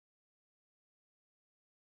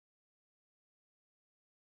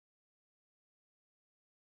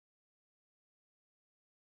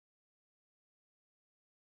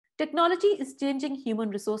Technology is changing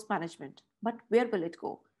human resource management, but where will it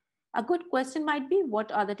go? A good question might be,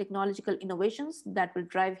 what are the technological innovations that will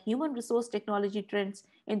drive human resource technology trends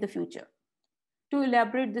in the future? To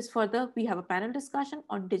elaborate this further, we have a panel discussion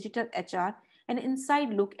on digital HR, an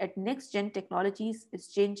inside look at next-gen technologies is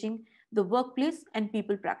changing the workplace and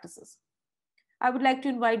people practices. I would like to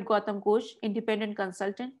invite Gautam Ghosh, independent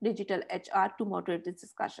consultant, digital HR, to moderate this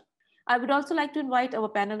discussion. I would also like to invite our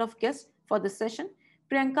panel of guests for this session,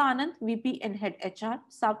 Priyanka Anand, VP and Head HR,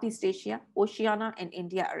 Southeast Asia, Oceana and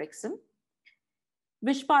India, Ericsson.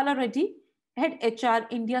 Vishpala Reddy, Head HR,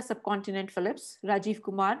 India, SubContinent, Philips. Rajiv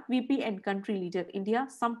Kumar, VP and Country Leader, India,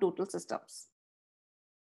 SumTotal Systems.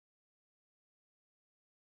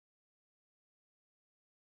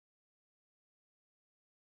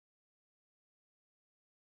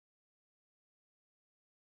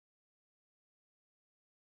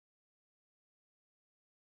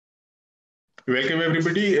 Welcome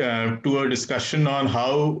everybody to a discussion on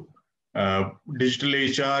how digital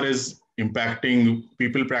HR is impacting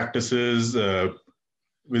people practices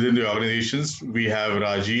within the organizations. We have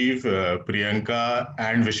Rajiv, Priyanka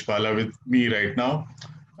and Vishpala with me right now.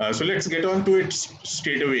 So let's get on to it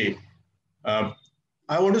straight away.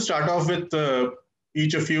 I want to start off with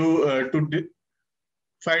each of you to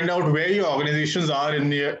find out where your organizations are in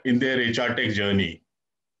their HR tech journey.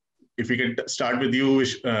 If we can start with you,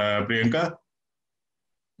 Priyanka.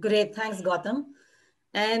 Great, thanks, Gautam.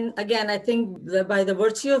 And again, I think by the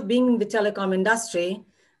virtue of being in the telecom industry,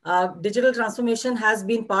 digital transformation has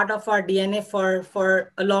been part of our DNA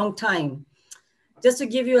for a long time. Just to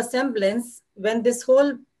give you a semblance, when this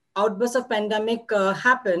whole outburst of pandemic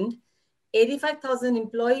happened, 85,000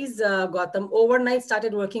 employees, Gautam, overnight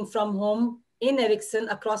started working from home in Ericsson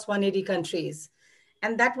across 180 countries.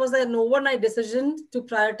 And that was an overnight decision to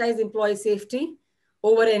prioritize employee safety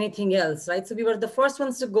over anything else, right? So we were the first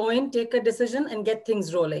ones to go in, take a decision and get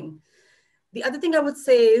things rolling. The other thing I would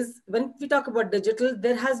say is when we talk about digital,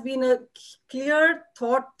 there has been a clear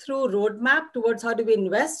thought through roadmap towards how do we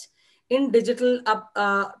invest in digital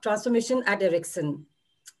transformation at Ericsson.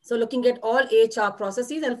 So looking at all HR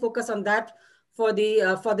processes, I'll focus on that for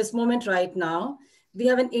this moment right now. We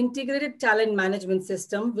have an integrated talent management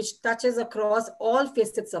system, which touches across all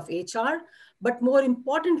facets of HR, but more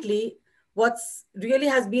importantly, what's really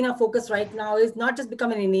has been our focus right now is not just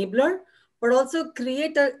become an enabler, but also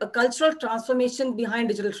create a cultural transformation behind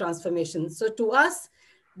digital transformation. So to us,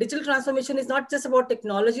 digital transformation is not just about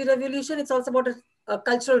technology revolution, it's also about a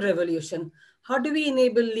cultural revolution. How do we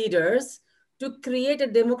enable leaders to create a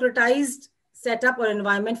democratized setup or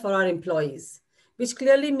environment for our employees, which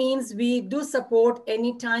clearly means we do support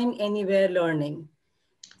anytime, anywhere learning.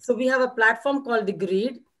 So we have a platform called The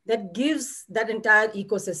Grid that gives that entire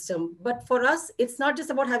ecosystem. But for us, it's not just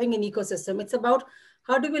about having an ecosystem. It's about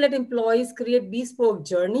how do we let employees create bespoke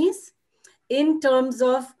journeys in terms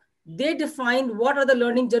of they define what are the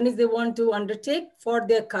learning journeys they want to undertake for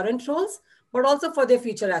their current roles, but also for their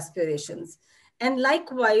future aspirations. And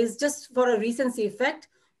likewise, just for a recency effect,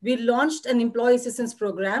 we launched an employee assistance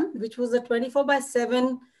program, which was a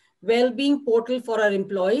 24/7 well-being portal for our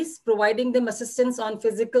employees, providing them assistance on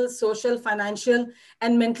physical, social, financial,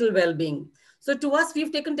 and mental well-being. So to us,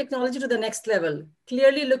 we've taken technology to the next level,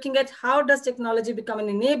 clearly looking at how does technology become an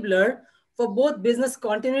enabler for both business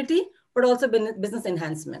continuity, but also business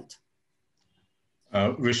enhancement.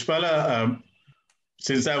 Vishpala,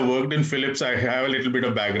 since I worked in Philips, I have a little bit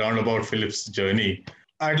of background about Philips' journey.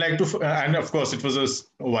 I'd like to, and of course, it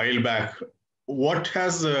was a while back. What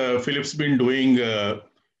has Philips been doing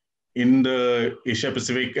in the Asia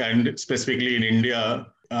Pacific and specifically in India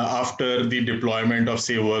after the deployment of,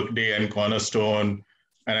 say, Workday and Cornerstone?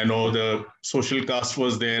 And I know the Social Cast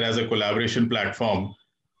was there as a collaboration platform.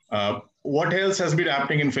 What else has been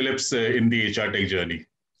happening in Philips in the HR tech journey?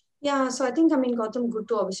 Yeah, so I think, Gautam, good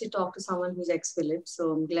to obviously talk to someone who's ex-Philips.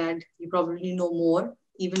 So I'm glad you probably know more,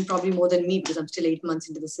 even probably more than me, because I'm still 8 months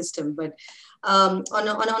into the system. But on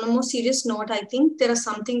a more serious note, I think there are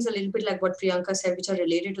some things a little bit like what Priyanka said, which are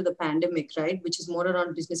related to the pandemic, right? Which is more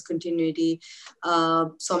around business continuity.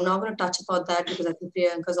 So I'm not going to touch about that because I think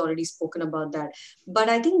Priyanka's already spoken about that. But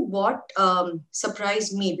I think what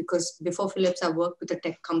surprised me, because before Philips, I worked with a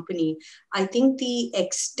tech company, I think the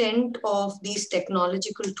extent of these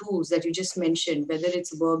technological tools that you just mentioned, whether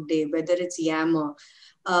it's Workday, whether it's Yammer,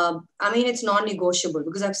 I mean, it's non-negotiable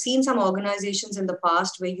because I've seen some organizations in the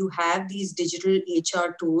past where you have these digital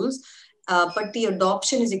HR tools but the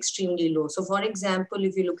adoption is extremely low. So for example,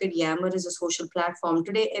 if you look at Yammer as a social platform,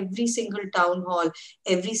 today every single town hall,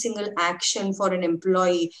 every single action for an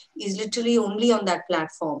employee is literally only on that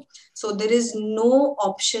platform. So there is no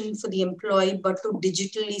option for the employee but to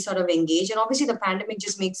digitally sort of engage. And obviously the pandemic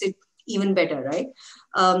just makes it even better, right?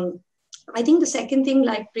 I think the second thing,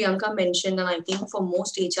 like Priyanka mentioned, and I think for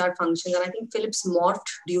most HR functions, and I think Philips morphed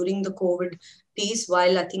during the COVID piece,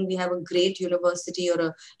 while I think we have a great university or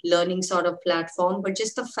a learning sort of platform, but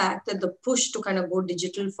just the fact that the push to kind of go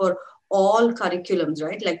digital for all curriculums,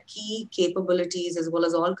 right? Like key capabilities as well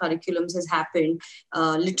as all curriculums has happened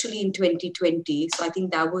literally in 2020. So I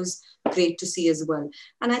think that was great to see as well.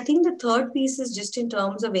 And I think the third piece is just in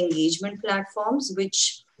terms of engagement platforms,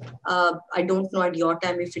 which I don't know at your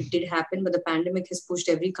time if it did happen, but the pandemic has pushed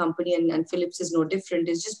every company, and Philips is no different.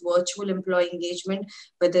 It's just virtual employee engagement,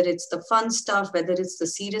 whether it's the fun stuff, whether it's the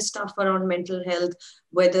serious stuff around mental health,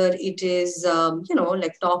 whether it is,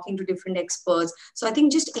 like talking to different experts. So I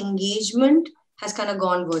think just engagement has kind of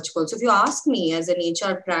gone virtual. So if you ask me as an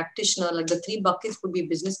HR practitioner, like the three buckets would be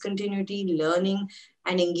business continuity, learning,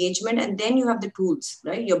 and engagement. And then you have the tools,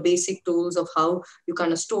 right? Your basic tools of how you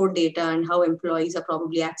kind of store data and how employees are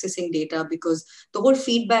probably accessing data, because the whole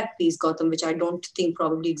feedback piece, Gautam, which I don't think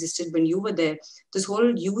probably existed when you were there, this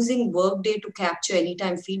whole using Workday to capture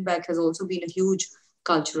anytime feedback has also been a huge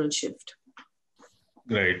cultural shift.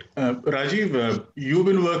 Right. Rajiv, you've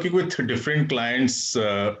been working with different clients,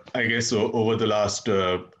 I guess, over the last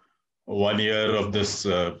 1 year of this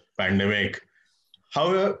pandemic.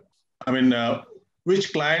 How,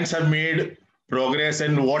 which clients have made progress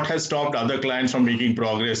and what has stopped other clients from making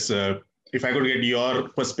progress? If I could get your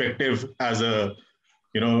perspective as a,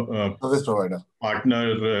 service provider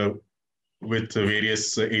partner with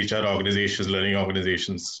various HR organizations, learning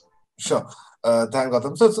organizations. Sure. Thank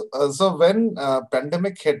Gautam. So when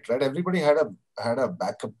pandemic hit, right, everybody had a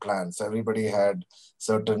backup plan. So everybody had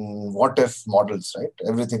certain what if models, right?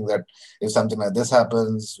 Everything that if something like this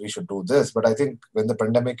happens, we should do this. But I think when the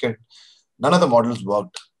pandemic hit, none of the models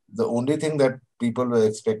worked. The only thing that people were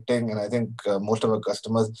expecting, and I think most of our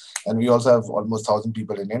customers, and we also have almost 1,000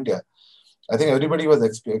 people in India, I think everybody was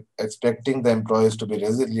expecting the employees to be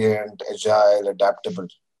resilient, agile, adaptable.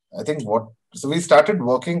 I think so we started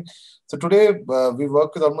working. So today we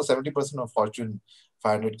work with almost 70% of Fortune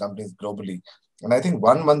 500 companies globally. And I think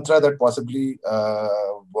one mantra that possibly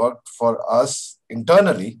worked for us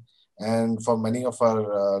internally and for many of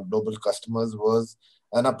our global customers was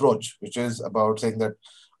an approach, which is about saying that,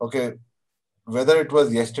 okay, whether it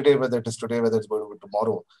was yesterday, whether it is today, whether it's going to be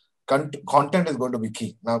tomorrow, content is going to be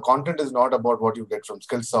key. Now, content is not about what you get from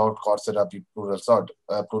Skillsoft, Coursera,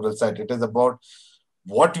 plural site. It is about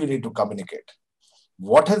what you need to communicate.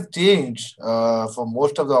 What has changed for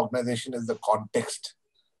most of the organization is the context.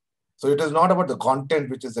 So it is not about the content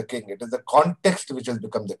which is the king. It is the context which has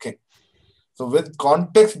become the king. So with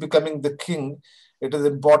context becoming the king, it is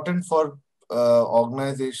important for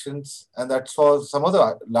organizations, and that's for some of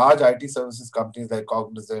the large IT services companies like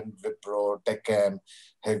Cognizant, Wipro, TechM,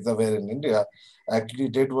 Hexaware in India,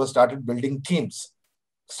 actually started building teams,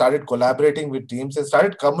 started collaborating with teams and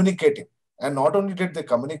started communicating. And not only did they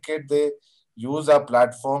communicate, they use our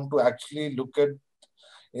platform to actually look at,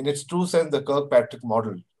 in its true sense, the Kirkpatrick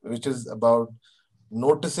model, which is about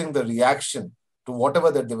noticing the reaction to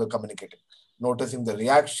whatever that they were communicating, noticing the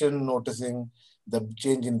reaction, noticing the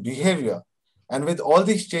change in behavior. And with all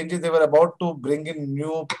these changes, they were about to bring in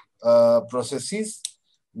new processes,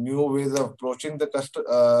 new ways of approaching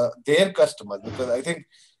their customers. Because I think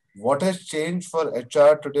what has changed for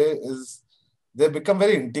HR today is they've become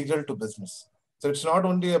very integral to business. So it's not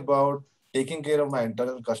only about taking care of my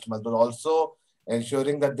internal customers, but also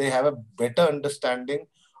ensuring that they have a better understanding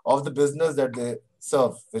of the business that they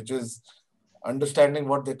serve, which is understanding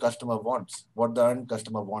what the customer wants, what the end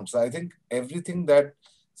customer wants. So I think everything that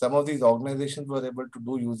some of these organizations were able to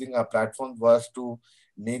do using our platform was to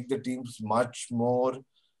make the teams much more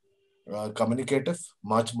communicative,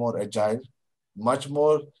 much more agile, much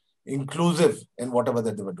more inclusive in whatever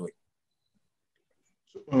that they were doing.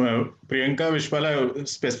 Priyanka, Vishpala, a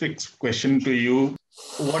specific question to you.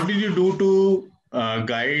 What did you do to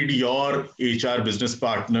guide your HR business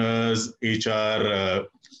partners, HR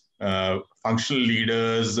functional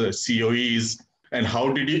leaders, COEs, and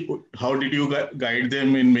how did you guide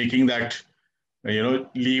them in making that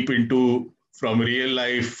leap into from real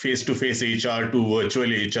life face-to-face HR to virtual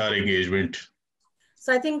HR engagement?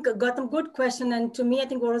 So I think Gautam, good question. And to me, I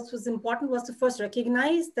think what was important was to first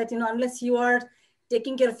recognize that, unless you are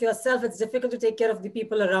taking care of yourself, it's difficult to take care of the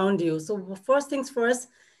people around you. So first things first,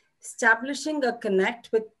 establishing a connect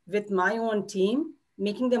with my own team,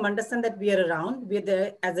 making them understand that we are around, we're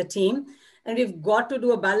there as a team, and we've got to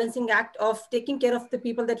do a balancing act of taking care of the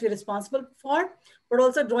people that we're responsible for, but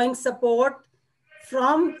also drawing support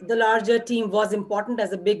from the larger team was important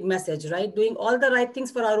as a big message, right? Doing all the right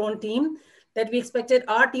things for our own team that we expected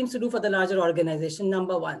our teams to do for the larger organization,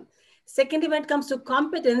 number one. Secondly, when it comes to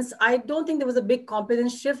competence, I don't think there was a big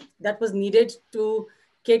competence shift that was needed to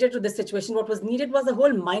cater to the situation. What was needed was a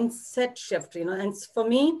whole mindset shift, and for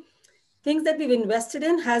me, things that we've invested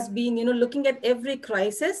in has been, looking at every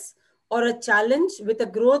crisis or a challenge with a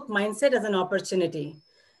growth mindset as an opportunity.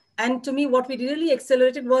 And to me, what we really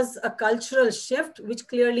accelerated was a cultural shift, which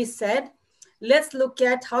clearly said, let's look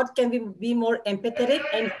at how can we be more empathetic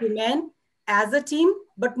and human as a team,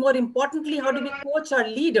 but more importantly, how do we coach our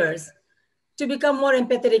leaders to become more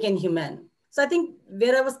empathetic and human? So I think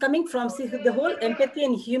where I was coming from, see, the whole empathy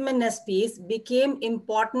and humanness piece became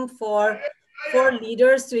important for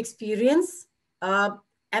leaders to experience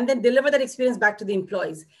and then deliver that experience back to the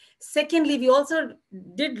employees. Secondly, we also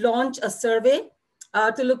did launch a survey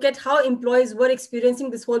to look at how employees were experiencing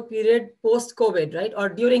this whole period post-COVID, right, or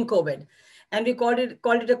during COVID. And we called it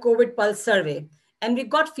a COVID Pulse survey. And we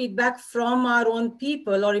got feedback from our own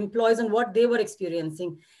people or employees on what they were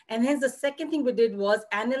experiencing. And hence the second thing we did was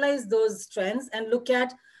analyze those trends and look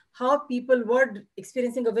at how people were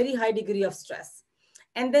experiencing a very high degree of stress.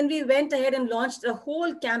 And then we went ahead and launched a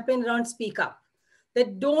whole campaign around Speak Up,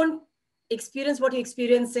 that don't experience what you're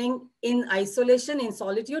experiencing in isolation, in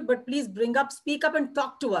solitude, but please speak up and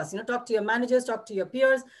talk to us, talk to your managers, talk to your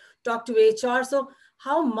peers, talk to HR. So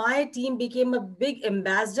how my team became a big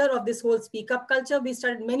ambassador of this whole Speak Up culture. We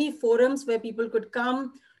started many forums where people could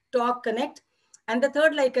come, talk, connect. And the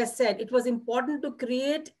third, like I said, it was important to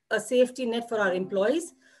create a safety net for our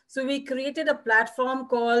employees. So we created a platform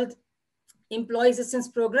called Employee Assistance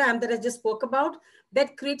Program that I just spoke about,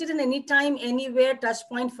 that created an anytime, anywhere touch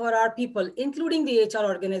point for our people, including the HR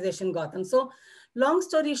organization, Gautam. So long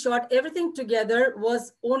story short, everything together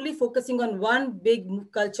was only focusing on one big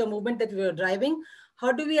culture movement that we were driving.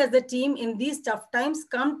 How do we as a team in these tough times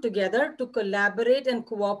come together to collaborate and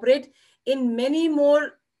cooperate in many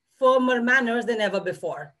more firmer manners than ever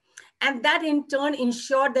before? And that in turn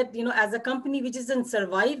ensured that, as a company, we just didn't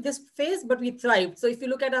survive this phase, but we thrived. So if you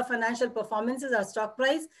look at our financial performances, our stock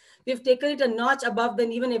price, we've taken it a notch above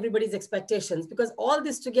than even everybody's expectations, because all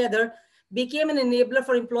this together became an enabler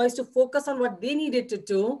for employees to focus on what they needed to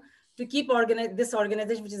do to keep this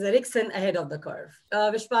organization, which is Ericsson, ahead of the curve.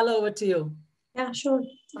 Vishpala, over to you. Yeah, sure.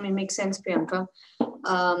 Makes sense, Priyanka.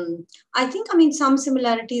 I think, some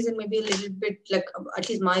similarities and maybe a little bit like at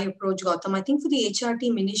least my approach, Gautam. I think for the HR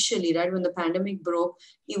team initially, right, when the pandemic broke,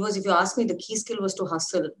 it was, if you ask me, the key skill was to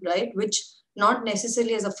hustle, right, which not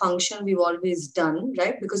necessarily as a function we've always done,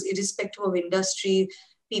 right, because irrespective of industry,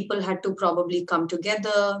 people had to probably come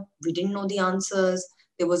together. We didn't know the answers.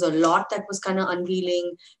 There was a lot that was kind of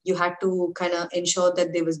unveiling. You had to kind of ensure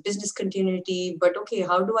that there was business continuity. But okay,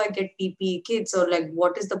 how do I get PPE kits, or like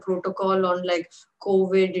what is the protocol on like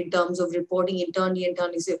COVID in terms of reporting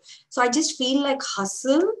internally? So I just feel like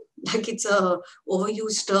hustle, like it's a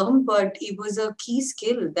overused term, but it was a key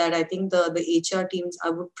skill that I think the HR teams,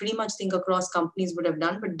 I would pretty much think across companies would have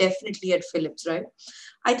done, but definitely at Philips, right?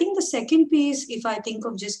 I think the second piece, if I think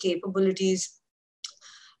of just capabilities,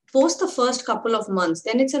 post the first couple of months,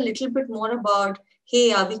 then it's a little bit more about,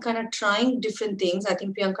 hey, are we kind of trying different things? I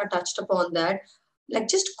think Priyanka touched upon that. Like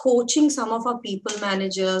just coaching some of our people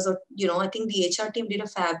managers, or, I think the HR team did a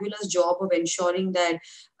fabulous job of ensuring that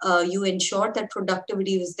you ensured that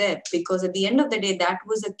productivity was there. Because at the end of the day, that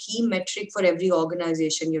was a key metric for every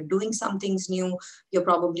organization. You're doing some things new, you're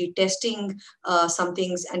probably testing some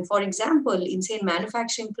things. And for example, in say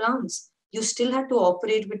manufacturing plants, you still had to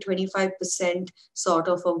operate with 25% sort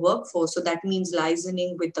of a workforce. So that means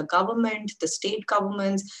licensing with the government, the state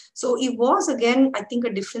governments. So it was, again, I think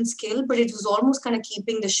a different skill, but it was almost kind of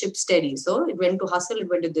keeping the ship steady. So it went to hustle, it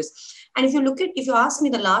went to this. And if you ask me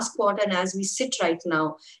the last quarter and as we sit right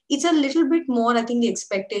now, it's a little bit more, I think the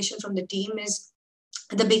expectation from the team is,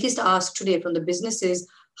 the biggest ask today from the business is,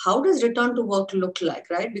 how does return to work look like,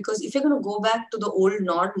 right? Because if you're going to go back to the old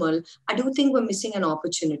normal, I do think we're missing an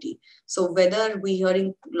opportunity. So whether we're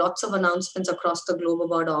hearing lots of announcements across the globe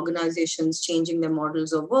about organizations changing their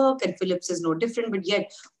models of work, and Philips is no different, but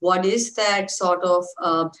yet what is that sort of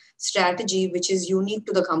strategy which is unique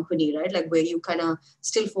to the company, right? Like where you kind of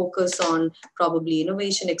still focus on probably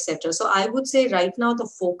innovation, etc. So I would say right now the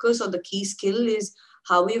focus or the key skill is,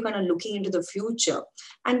 how are you kind of looking into the future?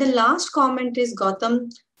 And the last comment is,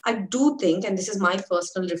 Gautam, I do think, and this is my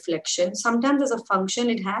personal reflection, sometimes as a function,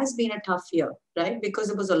 it has been a tough year, right? Because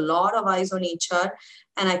there was a lot of eyes on HR.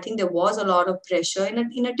 And I think there was a lot of pressure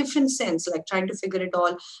in a different sense, like trying to figure it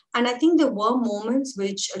all. And I think there were moments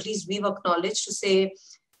which at least we've acknowledged to say,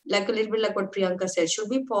 like a little bit like what Priyanka said, should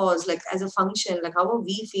we pause, like as a function, like how are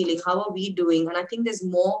we feeling? How are we doing? And I think there's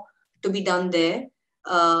more to be done there.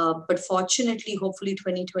 But fortunately, hopefully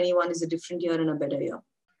 2021 is a different year and a better year.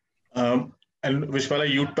 And Vishpala,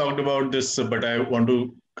 you talked about this, but I want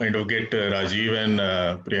to kind of get Rajiv and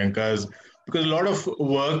Priyanka's, because a lot of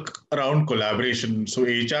work around collaboration. So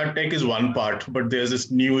HR tech is one part, but there's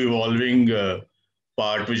this new evolving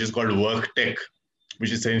part which is called work tech,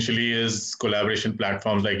 which essentially is collaboration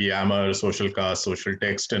platforms like Yammer, Socialcast, Social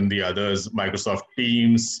Text, and the others, Microsoft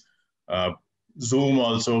Teams, Zoom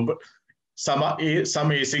also. But some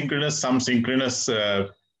asynchronous, some synchronous,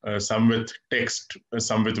 some with text,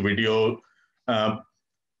 some with video.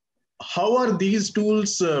 How are these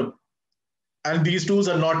tools, and these tools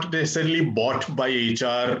are not necessarily bought by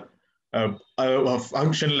HR. A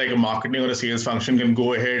function like a marketing or a sales function can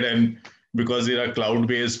go ahead and, because there are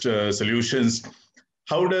cloud-based solutions,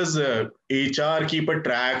 how does HR keep a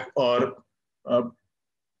track, or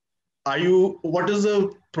what is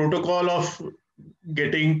the protocol of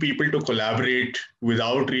getting people to collaborate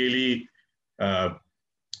without really,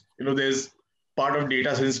 there's part of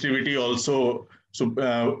data sensitivity also.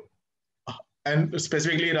 So, and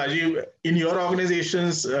specifically, Rajiv, in your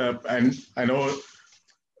organizations, and I know,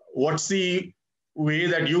 what's the way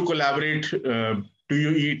that you collaborate? Do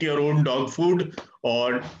you eat your own dog food,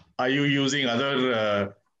 or are you using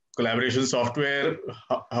other collaboration software?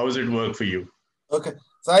 How does it work for you? Okay,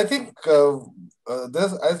 so I think I'll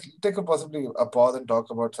take possibly a pause and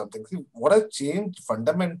talk about something. See, what has changed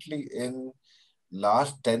fundamentally in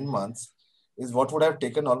last 10 months is what would have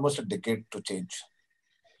taken almost a decade to change,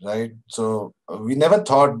 right? So we never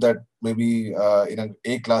thought that maybe in an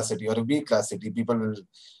A-class city or a B-class city, people will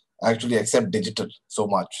actually accept digital so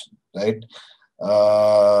much, right?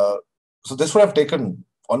 So this would have taken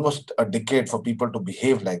almost a decade for people to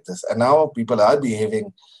behave like this. And now people are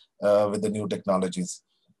behaving with the new technologies.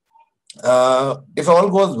 If all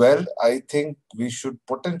goes well, I think we should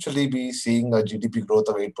potentially be seeing a GDP growth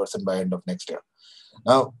of 8% by end of next year.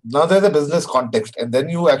 Now there's a business context, and then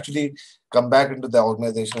you actually come back into the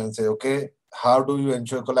organization and say, okay, how do you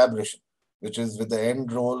ensure collaboration, which is with the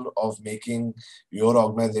end role of making your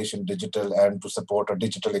organization digital and to support a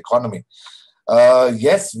digital economy.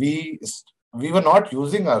 Yes, we were not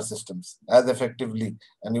using our systems as effectively,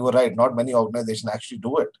 and you were right, not many organizations actually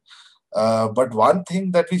do it. But one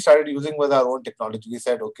thing that we started using was our own technology. We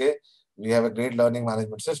said, okay, we have a great learning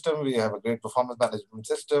management system, we have a great performance management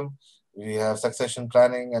system, we have succession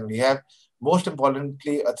planning, and we have, most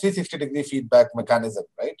importantly, a 360-degree feedback mechanism,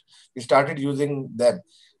 right? We started using them.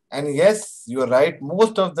 And yes, you're right,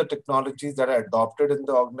 most of the technologies that are adopted in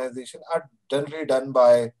the organization are generally done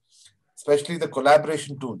by, especially the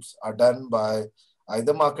collaboration tools, are done by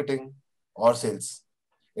either marketing or sales.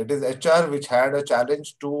 It is HR which had a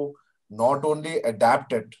challenge to not only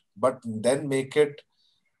adapt it, but then make it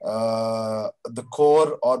the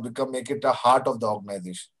core, or make it the heart of the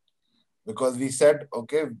organization. Because we said,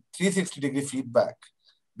 okay, 360-degree feedback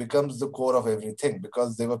becomes the core of everything,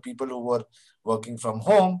 because there were people who were working from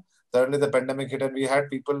home. Suddenly the pandemic hit and we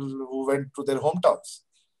had people who went to their hometowns.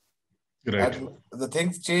 Right. And the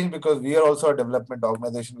things changed because we are also a development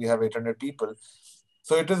organization. We have 800 people.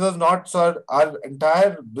 So it was not, so our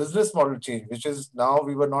entire business model changed, which is now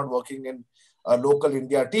we were not working in a local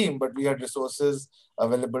India team, but we had resources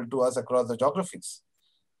available to us across the geographies.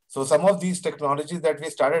 So some of these technologies that we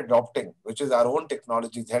started adopting, which is our own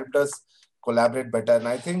technologies, helped us collaborate better. And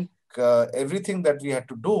I think everything that we had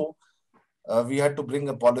to do, we had to bring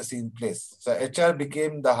a policy in place. So HR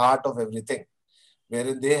became the heart of everything,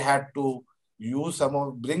 wherein they had to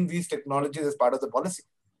bring these technologies as part of the policy.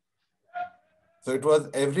 So it was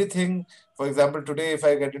everything. For example, today, if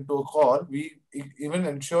I get into a call, we even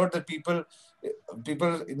ensured that people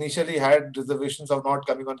initially had reservations of not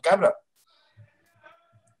coming on camera.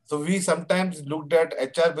 So we sometimes looked at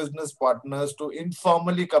HR business partners to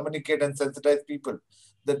informally communicate and sensitize people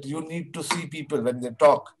that you need to see people when they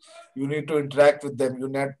talk. You need to interact with them. You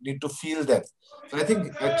need to feel them. So I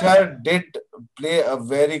think HR did play a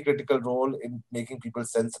very critical role in making people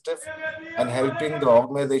sensitive and helping the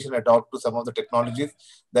organization adopt to some of the technologies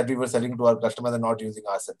that we were selling to our customers and not using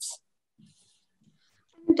ourselves.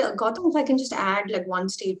 And Gautam, if I can just add like one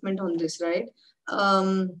statement on this, right?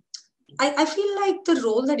 I feel like the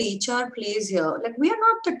role that HR plays here, like we are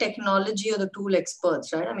not the technology or the tool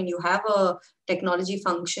experts, right? I mean, you have a technology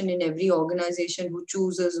function in every organization who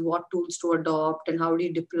chooses what tools to adopt and how do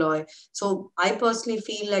you deploy. So I personally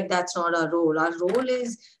feel like that's not our role. Our role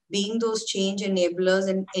is being those change enablers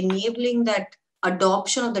and enabling that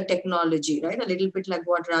adoption of the technology, right? A little bit like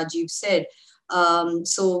what Rajiv said.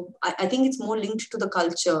 So I think it's more linked to the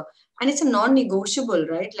culture, and it's a non-negotiable,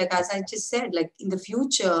 right? Like as I just said, like in the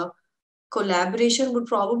future, collaboration would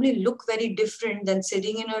probably look very different than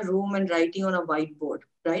sitting in a room and writing on a whiteboard,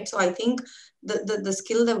 right? So I think the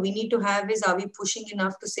skill that we need to have is, are we pushing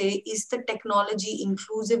enough to say, is the technology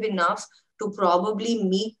inclusive enough to probably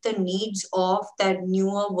meet the needs of that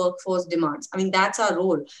newer workforce demands? I mean, that's our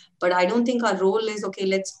role. But I don't think our role is, okay,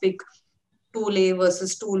 let's pick tool A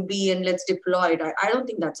versus tool B and let's deploy it. I don't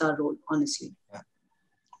think that's our role, honestly. Yeah.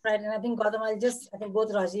 Right, and I think Gautam, I think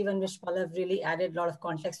both Rajiv and Vishpala have really added a lot of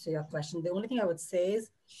context to your question. The only thing I would say is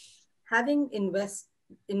having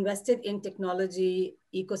invested in technology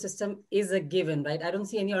ecosystem is a given, right? I don't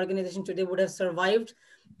see any organization today would have survived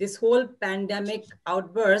this whole pandemic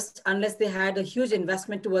outburst unless they had a huge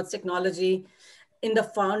investment towards technology in the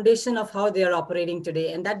foundation of how they are operating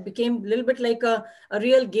today. And that became a little bit like a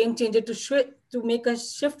real game changer to make a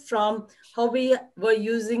shift from how we were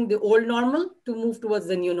using the old normal to move towards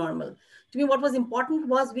the new normal. To me, what was important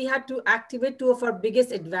was we had to activate two of our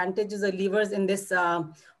biggest advantages or levers in this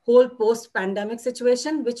whole post-pandemic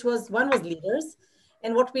situation, which was, one was leaders.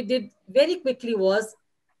 And what we did very quickly was,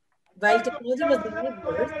 while technology was the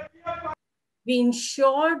enablers, we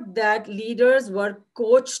ensured that leaders were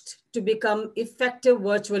coached to become effective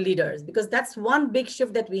virtual leaders, because that's one big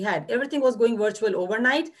shift that we had. Everything was going virtual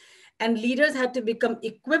overnight, and leaders had to become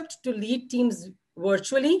equipped to lead teams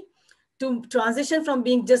virtually, to transition from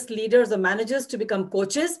being just leaders or managers to become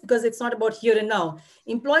coaches, because it's not about here and now.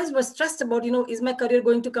 Employees were stressed about, is my career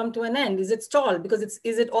going to come to an end? Is it stalled? Because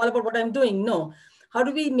is it all about what I'm doing? No. How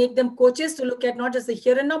do we make them coaches to look at not just the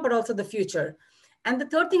here and now, but also the future? And the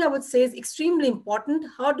third thing I would say is extremely important.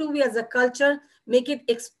 How do we as a culture make it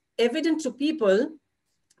evident to people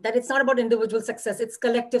that it's not about individual success, it's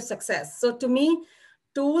collective success? So to me,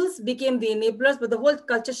 tools became the enablers, but the whole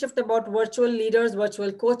culture shift about virtual leaders,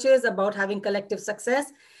 virtual coaches, about having collective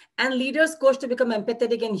success, and leaders coached to become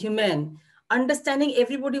empathetic and human, understanding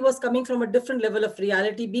everybody was coming from a different level of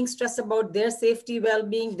reality, being stressed about their safety,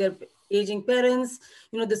 well-being, their aging parents,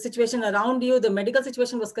 the situation around you, the medical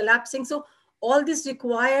situation was collapsing. So all this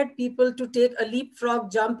required people to take a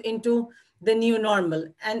leapfrog jump into the new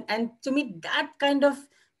normal. And to me, that kind of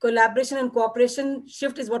collaboration and cooperation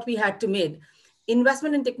shift is what we had to make.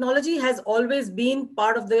 Investment in technology has always been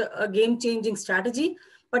part of the game-changing strategy,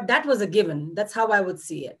 but that was a given. That's how I would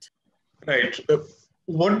see it. Right.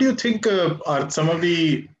 What do you think are some of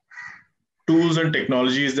the tools and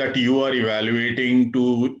technologies that you are evaluating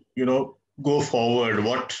to, go forward?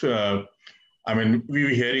 We were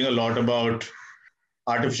hearing a lot about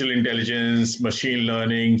artificial intelligence, machine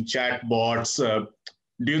learning, chat bots. Do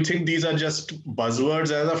you think these are just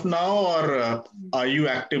buzzwords as of now, or are you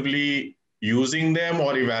actively using them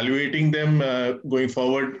or evaluating them going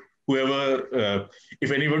forward? Whoever,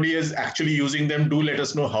 if anybody is actually using them, do let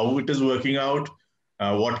us know how it is working out.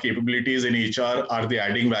 What capabilities in HR are they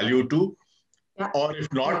adding value to? Yeah. Or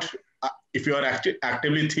if not, if you are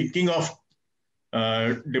actively thinking of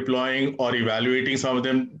deploying or evaluating some of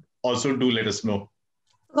them, also do let us know.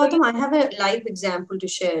 Gautam, I have a live example to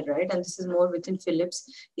share, right? And this is more within Philips,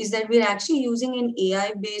 is that we're actually using an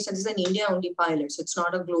AI-based, and this is an India-only pilot, so it's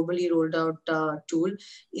not a globally rolled out tool.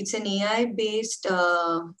 It's an AI-based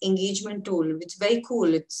engagement tool, which is very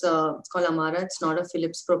cool. It's called Amara. It's not a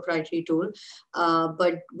Philips proprietary tool,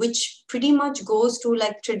 but which pretty much goes to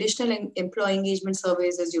like traditional employee engagement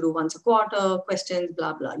surveys as you do once a quarter, questions,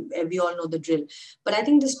 blah, blah. We all know the drill. But I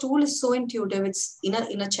think this tool is so intuitive. It's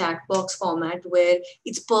in a chat box format where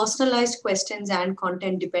it's personalized questions and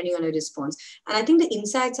content depending on a response. And I think the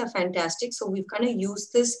insights are fantastic. So we've kind of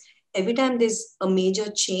used this every time there's a major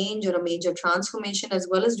change or a major transformation, as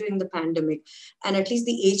well as during the pandemic. And at least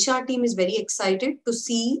the HR team is very excited to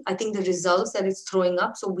see, I think, the results that it's throwing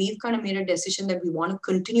up. So we've kind of made a decision that we want to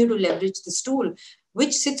continue to leverage this tool,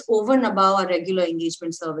 which sits over and above our regular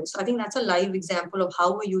engagement service. So I think that's a live example of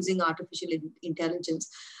how we're using artificial intelligence.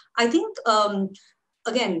 I think,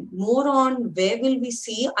 again, more on where will we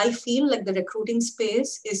see, I feel like the recruiting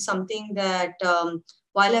space is something that,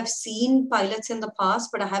 while I've seen pilots in the past,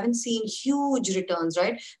 but I haven't seen huge returns,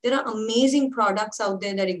 right? There are amazing products out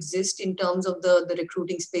there that exist in terms of the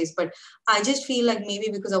recruiting space. But I just feel like maybe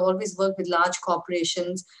because I've always worked with large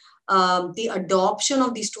corporations, the adoption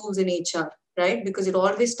of these tools in HR right? Because it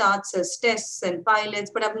always starts as tests and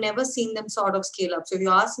pilots, but I've never seen them sort of scale up. So if you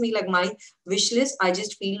ask me, like my wish list, I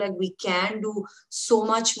just feel like we can do so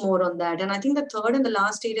much more on that. And I think the third and the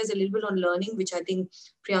last area is a little bit on learning, which I think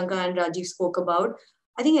Priyanka and Rajiv spoke about.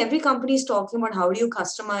 I think every company is talking about how do you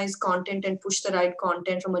customize content and push the right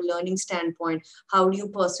content from a learning standpoint? How do you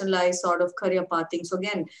personalize sort of career pathing? So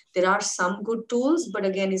again, there are some good tools, but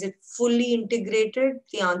again, is it fully integrated?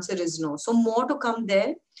 The answer is no. So more to come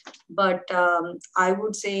there. But I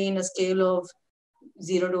would say in a scale of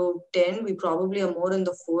 0 to 10, we probably are more in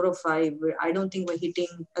the 4 or 5. I don't think we're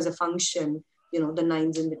hitting as a function, the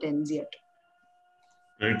 9s and the 10s yet.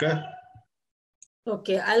 Priyanka?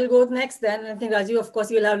 Okay, I'll go next then. I think Rajiv, of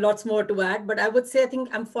course, you'll have lots more to add, but I would say, I think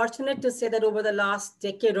I'm fortunate to say that over the last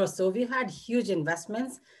decade or so, we've had huge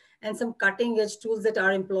investments and some cutting edge tools that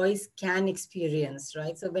our employees can experience,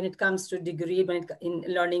 right? So when it comes to degree, in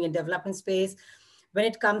learning and development space, when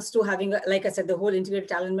it comes to having, like I said, the whole integrated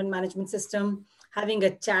talent management system, having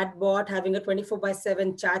a chat bot, having a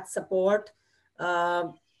 24/7 chat support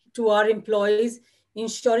to our employees,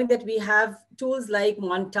 ensuring that we have tools like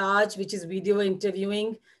Montage, which is video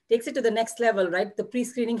interviewing, takes it to the next level, right? The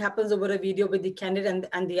pre-screening happens over a video with the candidate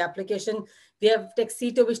and the application. We have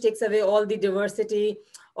Tuxedo, which takes away all the diversity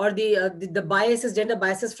or the biases, gender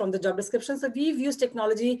biases from the job description. So we've used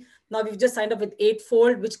technology. Now we've just signed up with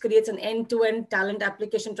Eightfold, which creates an end-to-end talent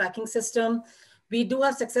application tracking system. We do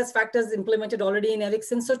have success factors implemented already in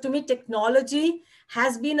Ericsson. So to me, technology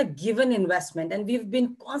has been a given investment. And we've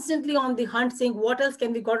been constantly on the hunt saying, what else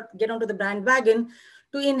can we get onto the bandwagon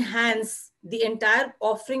to enhance the entire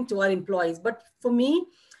offering to our employees? But for me,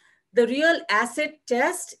 the real asset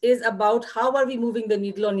test is about how are we moving the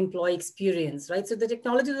needle on employee experience, right? So the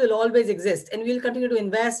technology will always exist and we'll continue to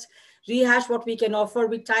invest, rehash what we can offer.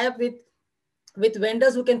 We tie up with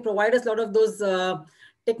vendors who can provide us a lot of those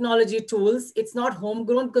technology tools. It's not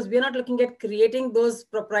homegrown because we're not looking at creating those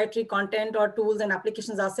proprietary content or tools and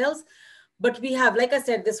applications ourselves. But we have, like I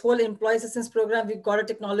said, this whole employee assistance program, we've got a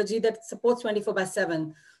technology that supports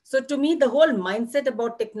 24/7. So to me, the whole mindset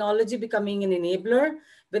about technology becoming an enabler,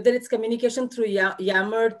 whether it's communication through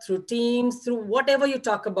Yammer, through Teams, through whatever you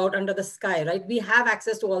talk about under the sky, right? We have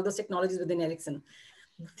access to all those technologies within Ericsson.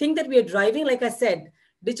 The thing that we are driving, like I said,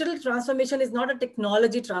 digital transformation is not a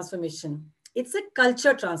technology transformation. It's a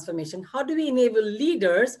culture transformation. How do we enable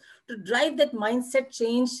leaders to drive that mindset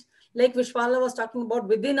change, like Vishpala was talking about,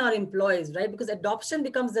 within our employees, right? Because adoption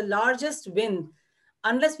becomes the largest win.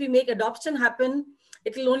 Unless we make adoption happen,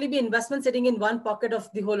 it will only be investment sitting in one pocket of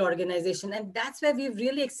the whole organization. And that's where we've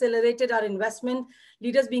really accelerated our investment,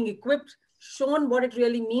 leaders being equipped, shown what it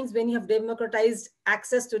really means when you have democratized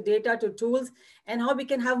access to data, to tools, and how we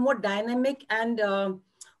can have more dynamic and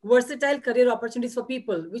versatile career opportunities for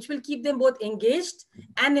people, which will keep them both engaged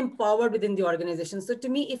and empowered within the organization. So to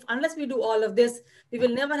me, unless we do all of this, we will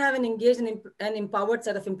never have an engaged and empowered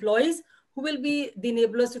set of employees who will be the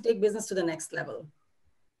enablers to take business to the next level.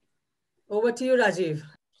 Over to you, Rajiv.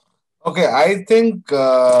 Okay, I think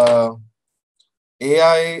AI,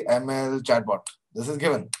 ML, chatbot, this is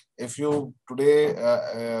given. If you today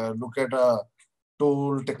look at a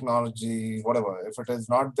tool, technology, whatever, if it is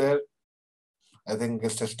not there, I think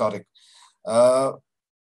it's historic.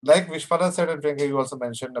 Like Vishpala said, and Priyanka, you also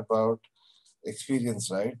mentioned about experience,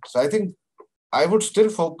 right? So I think I would still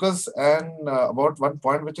focus on about one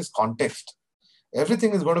point, which is context.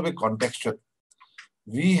 Everything is going to be contextual.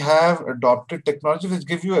 We have adopted technology which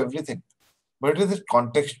gives you everything. But is it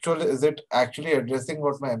contextual? Is it actually addressing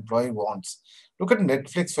what my employee wants? Look at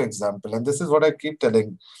Netflix, for example. And this is what I keep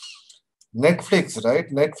telling. Netflix, right?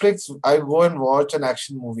 Netflix, I go and watch an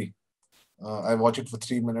action movie. I watch it for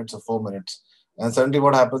 3 minutes or 4 minutes. And suddenly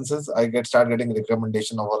what happens is I start getting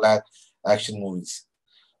recommendation of all action movies.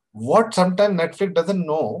 What sometimes Netflix doesn't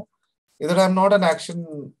know is that I'm not an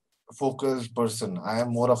action focused person. I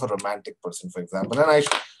am more of a romantic person, for example. And I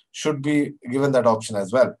should be given that option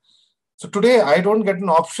as well. So today I don't get an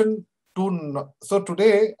option to. So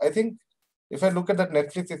today I think if I look at that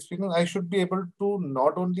Netflix experience, I should be able to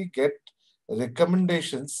not only get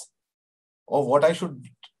recommendations of what I should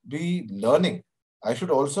be learning, I should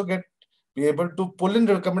also be able to pull in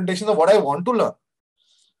recommendations of what I want to learn.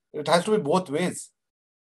 It has to be both ways.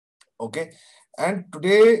 Okay. And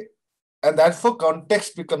today, and therefore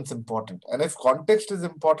context becomes important. And if context is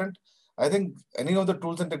important, I think any of the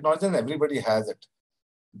tools and technologies, and everybody has it,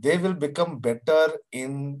 they will become better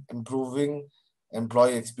in improving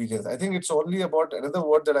employee experience. I think it's only about, another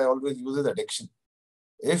word that I always use is addiction.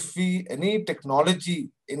 If any technology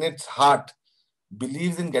in its heart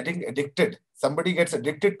believes in getting addicted, somebody gets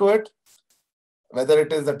addicted to it, whether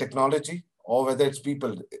it is the technology or whether it's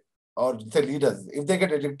people or say leaders, if they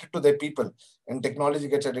get addicted to their people and technology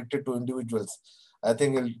gets addicted to individuals, I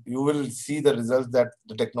think you will see the results that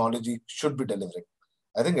the technology should be delivering.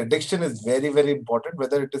 I think addiction is very, very important,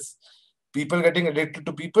 whether it is people getting addicted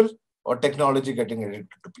to people or technology getting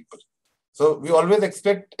addicted to people. So we always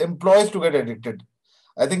expect employees to get addicted.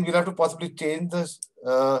 I think we'll have to possibly change this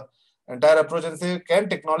entire approach and say, can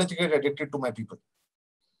technology get addicted to my people?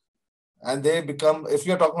 And they become, if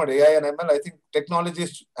you're talking about AI and ML, I think technology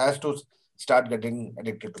has to start getting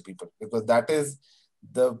addicted to people, because that is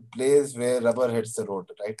the place where rubber hits the road,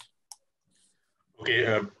 right?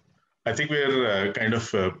 Okay, I think we're kind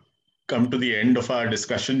of come to the end of our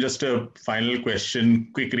discussion. Just a final question,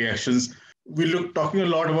 quick reactions. We're talking a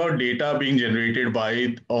lot about data being generated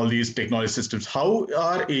by all these technology systems. How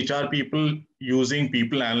are HR people using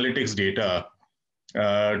people analytics data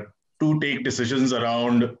to take decisions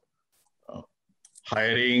around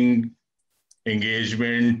hiring,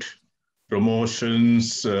 engagement,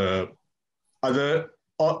 promotions, other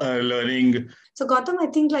learning? So Gautam, I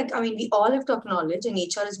think we all have to acknowledge, and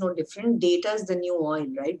HR is no different. Data is the new oil,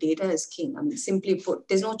 right? Data is king. Simply put,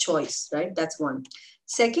 there's no choice, right? That's one.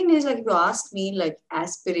 Second is, if you ask me,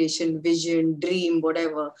 aspiration, vision, dream,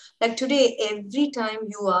 whatever, today, every time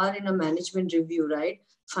you are in a management review, right?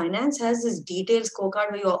 Finance has this detailed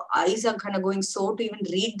scorecard where your eyes are kind of going so to even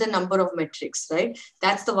read the number of metrics, right?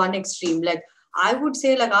 That's the one extreme. I would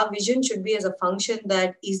say our vision should be as a function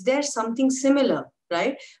that, is there something similar,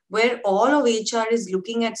 right? Where all of HR is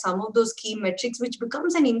looking at some of those key metrics, which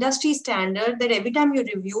becomes an industry standard that every time you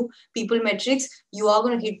review people metrics, you are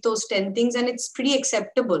going to hit those 10 things, and it's pretty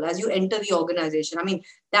acceptable as you enter the organization.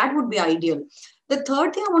 That would be ideal. The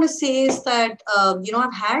third thing I want to say is that,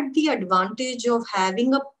 I've had the advantage of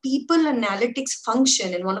having a people analytics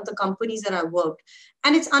function in one of the companies that I worked.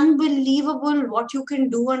 And it's unbelievable what you can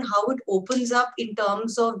do and how it opens up in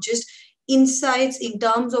terms of just insights, in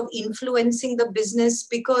terms of influencing the business.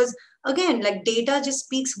 Because again, data just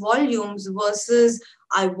speaks volumes versus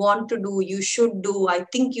I want to do, you should do, I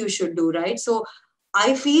think you should do, right? So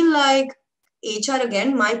I feel like HR,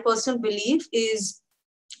 again, my personal belief is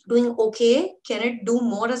doing okay. Can it do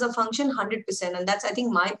more as a function? 100%. And that's, I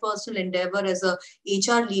think, my personal endeavor as a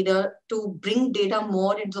HR leader, to bring data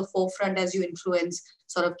more into the forefront as you influence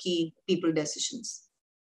sort of key people decisions.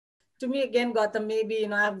 To me, again, Gautam, maybe,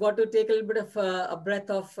 I've got to take a little bit of a breath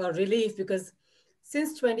of relief, because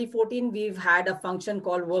since 2014, we've had a function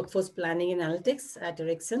called workforce planning and analytics at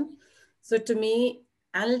Ericsson. So to me,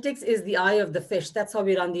 analytics is the eye of the fish. That's how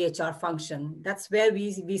we run the HR function. That's where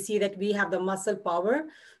we see that we have the muscle power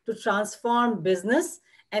to transform business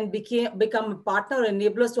and become a partner or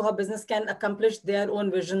enablers to how business can accomplish their own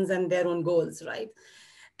visions and their own goals, right?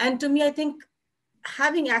 And to me, I think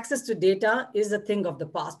having access to data is a thing of the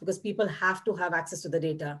past, because people have to have access to the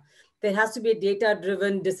data. There has to be a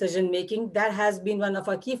data-driven decision-making. That has been one of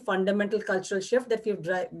our key fundamental cultural shift that we've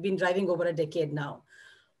been driving over a decade now.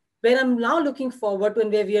 Where I'm now looking forward to,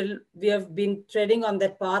 and where we have been treading on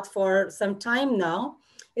that path for some time now,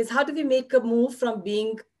 is how do we make a move from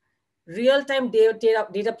being real-time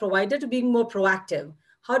data provider to being more proactive?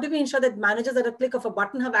 How do we ensure that managers at a click of a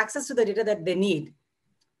button have access to the data that they need,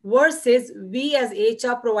 versus we as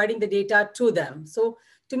HR providing the data to them? So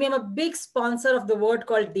to me, I'm a big sponsor of the word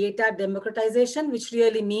called data democratization, which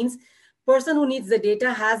really means person who needs the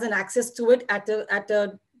data has an access to it at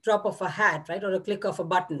a drop of a hat, right? Or a click of a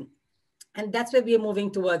button. And that's where we are moving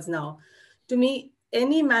towards now. To me,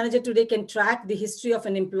 any manager today can track the history of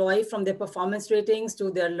an employee, from their performance ratings to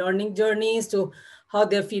their learning journeys to how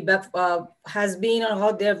their feedback has been, or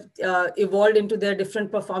how they've evolved into their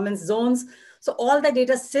different performance zones. So all the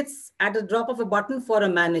data sits at a drop of a button for a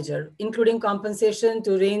manager, including compensation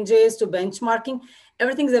to ranges to benchmarking.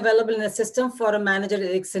 Everything's available in a system for a manager at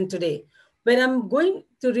Ericsson today. Where I'm going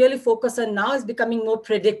to really focus on now is becoming more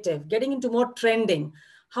predictive, getting into more trending.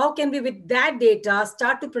 How can we, with that data,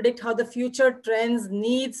 start to predict how the future trends,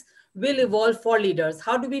 needs will evolve for leaders?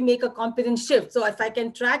 How do we make a competence shift? So if I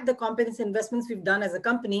can track the competence investments we've done as a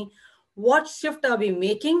company, what shift are we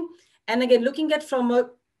making? And again, looking at from a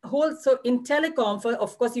whole, so in telecom,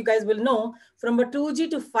 of course, you guys will know, from a 2G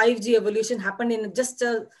to 5G evolution happened in just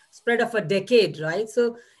a spread of a decade, right?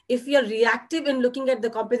 So if we are reactive in looking at the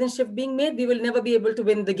competence shift being made, we will never be able to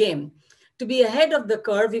win the game. To be ahead of the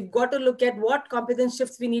curve, we've got to look at what competence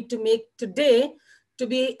shifts we need to make today to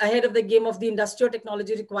be ahead of the game of the industrial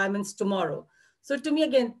technology requirements tomorrow. So to me,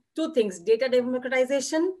 again, two things: data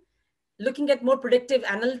democratization, looking at more predictive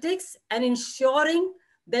analytics, and ensuring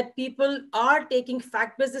that people are taking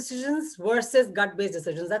fact-based decisions versus gut-based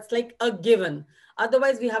decisions. That's like a given.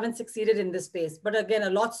 Otherwise, we haven't succeeded in this space. But again, a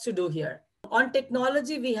lot to do here. On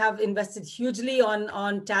technology, we have invested hugely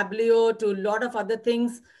on Tableau to a lot of other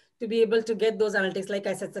things to be able to get those analytics, like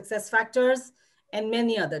I said, success factors and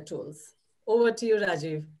many other tools. Over to you,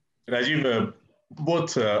 Rajiv. Rajiv,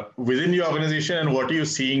 both within your organization and what are you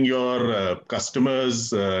seeing your customers,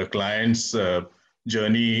 clients'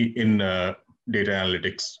 journey in data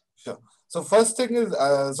analytics? Sure. So first thing is,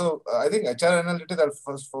 so I think HR analytics, I'll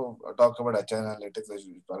first talk about HR analytics, which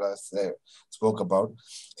Vishpala spoke about.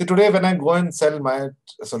 See, today when I go and sell my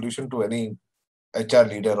solution to any HR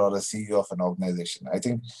leader or a CEO of an organization, I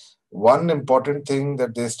think one important thing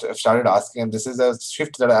that they started asking, and this is a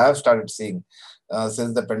shift that I have started seeing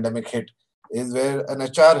since the pandemic hit, is where an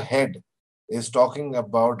HR head is talking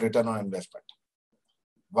about return on investment.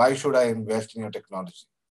 Why should I invest in your technology?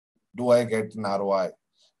 Do I get an ROI?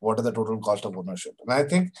 What are the total cost of ownership? And I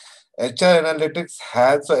think HR analytics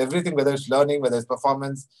has, so everything, whether it's learning, whether it's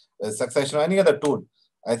performance, succession, or any other tool,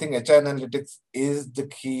 I think HR analytics is the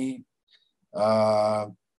key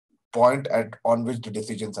point on which the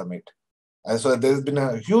decisions are made. And so there's been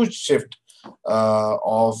a huge shift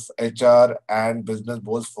of HR and business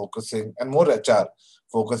both focusing, and more HR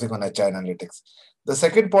focusing on HR analytics. The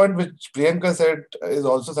second point, which Priyanka said, is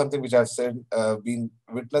also something which I've said, been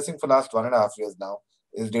witnessing for the last 1.5 years now,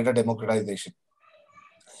 is data democratization.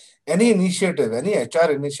 Any initiative, any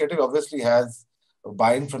HR initiative obviously has a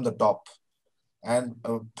buy-in from the top. And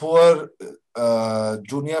poor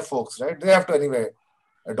junior folks, right, they have to anyway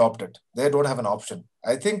adopt it. They don't have an option.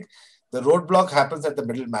 I think the roadblock happens at the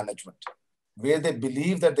middle management, where they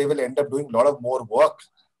believe that they will end up doing a lot of more work.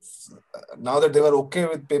 Now that they were okay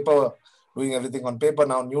with paper, doing everything on paper,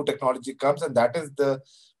 now new technology comes, and that is the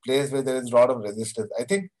place where there is a lot of resistance. I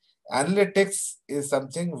think analytics is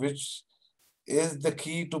something which is the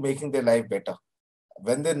key to making their life better.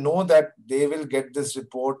 When they know that they will get this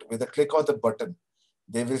report with a click of the button,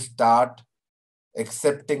 they will start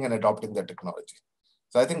accepting and adopting the technology.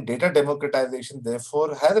 So I think data democratization,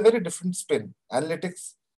 therefore, has a very different spin.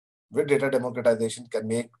 Analytics with data democratization can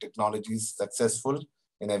make technologies successful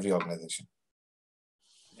in every organization.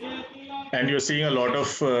 And you're seeing a lot of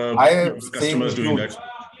customers doing that.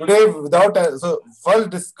 Today, without so first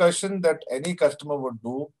discussion that any customer would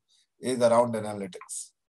do is around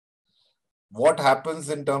analytics. What happens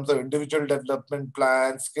in terms of individual development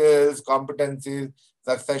plans, skills, competencies,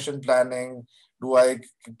 succession planning? Do I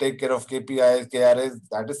take care of KPIs, KRAs?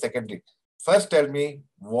 That is secondary. First, tell me,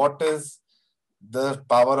 what is the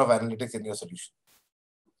power of analytics in your solution?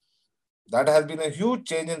 That has been a huge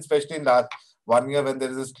change, especially in the last 1 year when there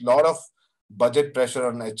is a lot of budget pressure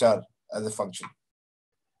on HR as a function.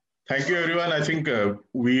 Thank you, everyone. I think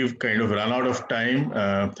we've kind of run out of time.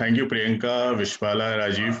 Thank you, Priyanka, Vishpala,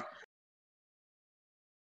 Rajiv.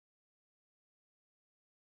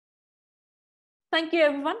 Thank you,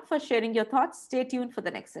 everyone, for sharing your thoughts. Stay tuned for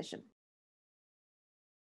the next session.